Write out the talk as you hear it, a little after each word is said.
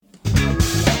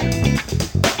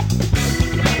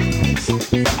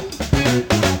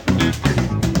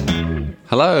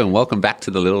Hello and welcome back to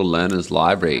the Little Learners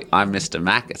Library. I'm Mr.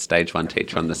 Mac, a Stage 1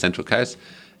 teacher on the Central Coast.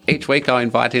 Each week I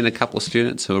invite in a couple of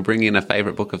students who will bring in a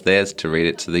favourite book of theirs to read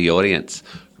it to the audience.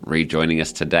 Rejoining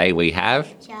us today we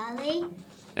have... Charlie.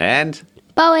 And...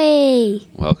 Bowie.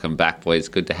 Welcome back, boys.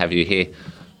 Good to have you here.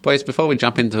 Boys, before we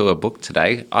jump into a book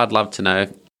today, I'd love to know,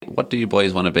 what do you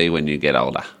boys want to be when you get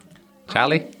older?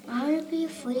 Charlie? I want to be a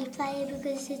footy player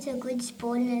because it's a good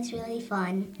sport and it's really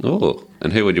fun. Ooh,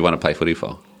 and who would you want to play footy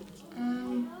for?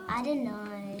 I don't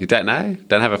know. You don't know?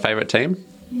 Don't have a favourite team?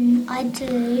 I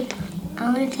do. I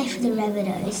want to play for the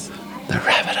Rabbitohs. The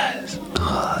Rabbitohs.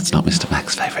 Oh, that's not Mr.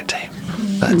 Mac's favourite team.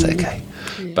 That's okay.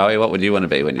 Bowie, what would you want to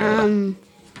be when you're older?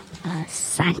 A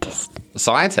scientist. A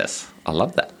scientist. I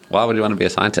love that. Why would you want to be a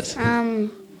scientist?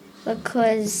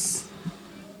 Because,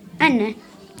 I don't know.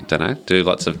 Don't know. Do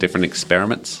lots of different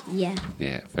experiments? Yeah.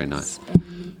 Yeah, very nice.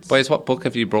 Boys, what book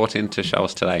have you brought in to show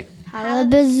us today?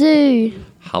 Hullabazoo.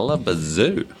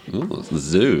 Hullabazoo. Ooh,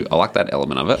 zoo. I like that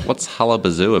element of it. What's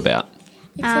Hullabazoo about?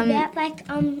 It's about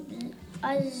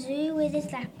a zoo where there's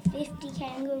 50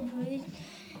 kangaroos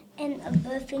and a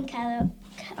birthing koala.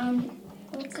 And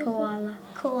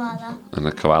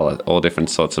a koala. All different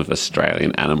sorts of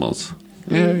Australian animals.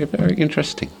 Yeah, very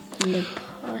interesting. And a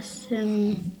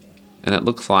possum. And it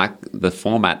looks like the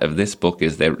format of this book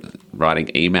is they're writing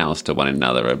emails to one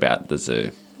another about the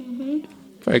zoo. Mm-hmm.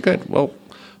 Very good. Well,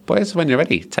 boys, when you're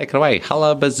ready, take it away.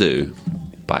 Hullabazoo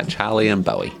by Charlie and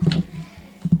Bowie.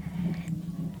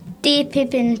 Dear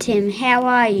Pip and Tim, how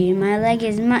are you? My leg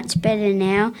is much better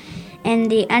now,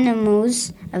 and the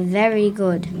animals are very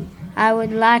good. I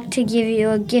would like to give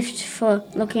you a gift for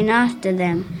looking after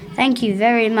them. Thank you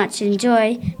very much.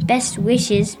 Enjoy. Best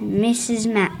wishes, Mrs.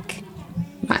 Mac.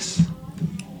 Nice.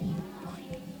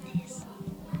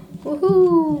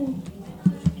 Woohoo!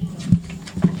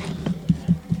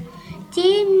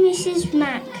 Dear Mrs.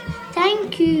 Mac,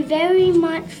 thank you very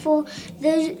much for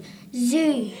the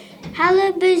zoo.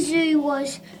 Hullabazoo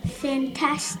was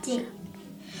fantastic.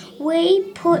 We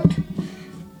put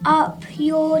up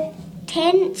your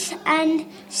tents and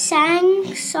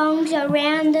sang songs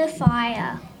around the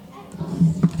fire.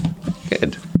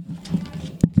 Good.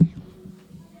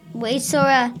 We saw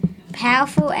a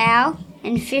powerful owl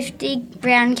and 50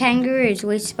 brown kangaroos.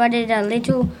 We spotted a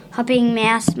little hopping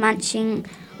mouse munching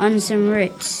on some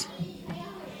roots.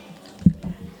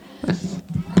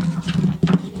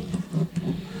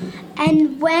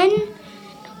 And when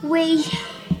we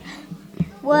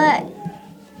were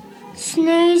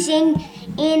snoozing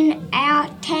in our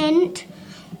tent,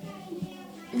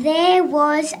 there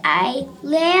was a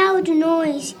loud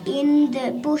noise in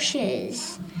the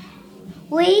bushes.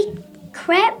 We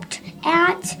crept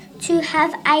out to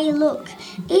have a look.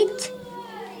 It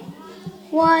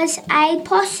was a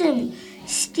possum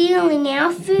stealing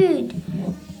our food.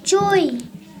 Joy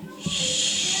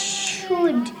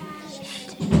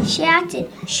shouted,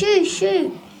 "Shoo,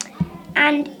 shoo,"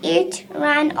 and it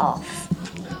ran off.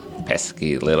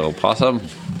 Pesky little possum.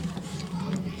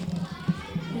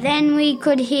 Then we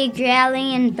could hear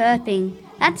growling and burping.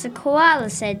 That's a koala,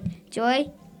 said Joy.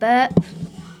 Burp.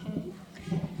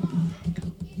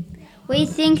 We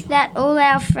think that all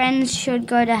our friends should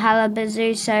go to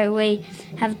Hullabazoo, so we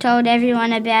have told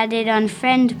everyone about it on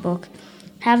Friend Book.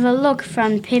 Have a look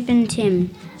from Pip and Tim.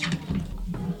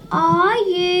 Are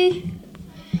you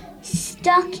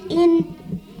stuck in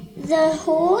the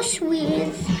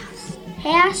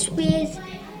house with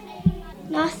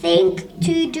nothing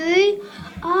to do?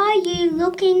 Are you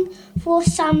looking for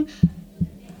some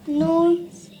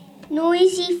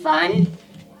noisy fun?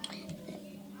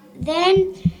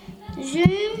 Then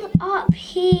zoom up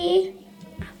here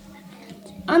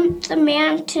on the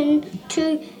mountain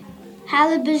to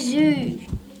Hullabazoo.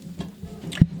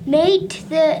 Meet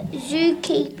the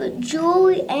zookeeper,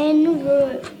 Joy and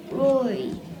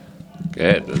Roy.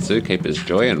 Good. The zookeepers,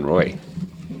 Joy and Roy.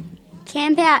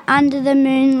 Camp out under the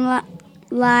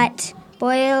moonlight.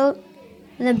 Boil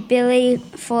the billy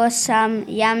for some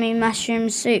yummy mushroom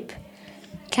soup.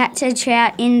 Catch a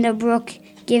trout in the brook.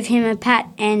 Give him a pat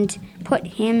and put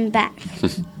him back.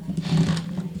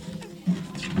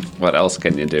 What else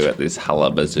can you do at this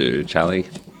Hullabazoo, Charlie?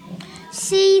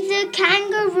 See the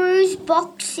kangaroos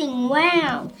boxing.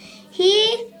 Wow.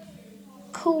 Hear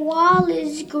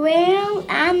koalas growl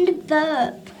and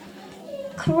burp.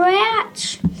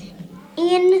 Crouch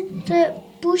in the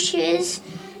bushes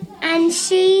and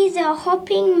see the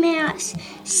hopping mouse.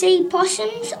 See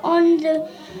possums on the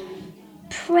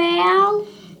prowl.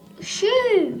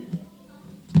 Shoo.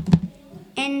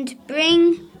 And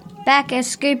bring back a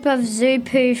scoop of zoo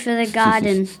poo for the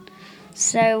garden.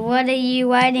 So what are you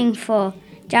waiting for?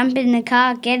 Jump in the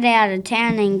car, get out of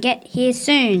town, and get here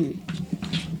soon.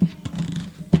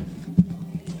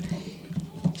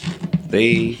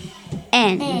 The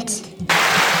End.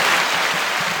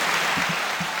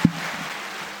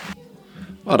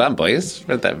 Well done, boys.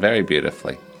 Read that very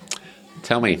beautifully.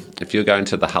 Tell me, if you're going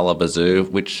to the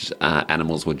Hullabazoo, which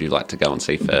animals would you like to go and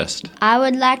see first? I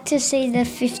would like to see the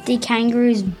 50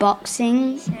 kangaroos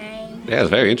boxing. Same. Yeah,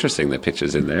 it's very interesting, the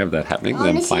pictures in there of that happening,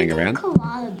 them playing around.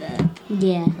 Koala burp.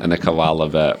 Yeah. And a koala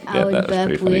burp. Yeah, would that was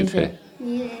pretty burp funny with too. it.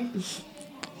 Yeah.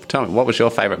 Tell me, what was your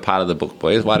favourite part of the book,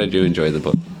 boys? Why did you enjoy the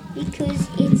book?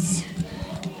 Because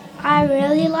I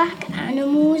really like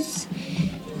animals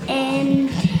and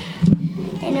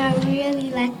I really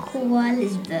like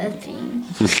koalas burping.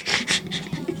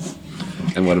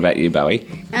 And what about you, Bowie?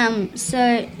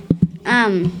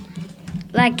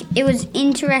 It was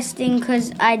interesting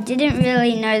because I didn't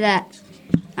really know that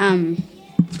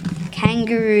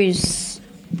kangaroos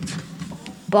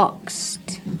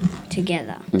boxed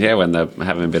together. Yeah, when they're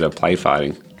having a bit of play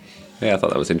fighting. Yeah, I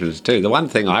thought that was interesting too. The one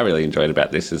thing I really enjoyed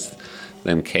about this is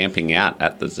them camping out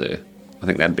at the zoo. I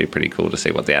think that'd be pretty cool to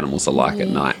see what the animals are like at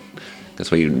night.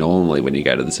 Because we normally, when you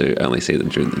go to the zoo, only see them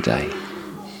during the day.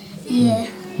 Yeah.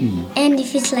 And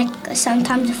if it's like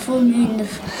sometimes a full moon,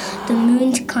 the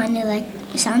moon's kind of like,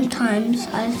 sometimes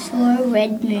I saw a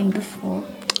red moon before.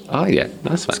 Oh, yeah,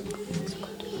 nice one.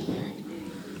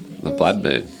 The blood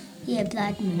moon. Yeah,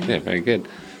 blood moon. Yeah, very good.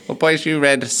 Well, boys, you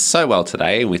read so well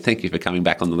today, and we thank you for coming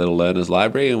back on the Little Learners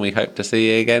Library, and we hope to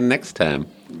see you again next term.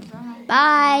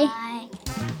 Bye.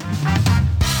 Bye.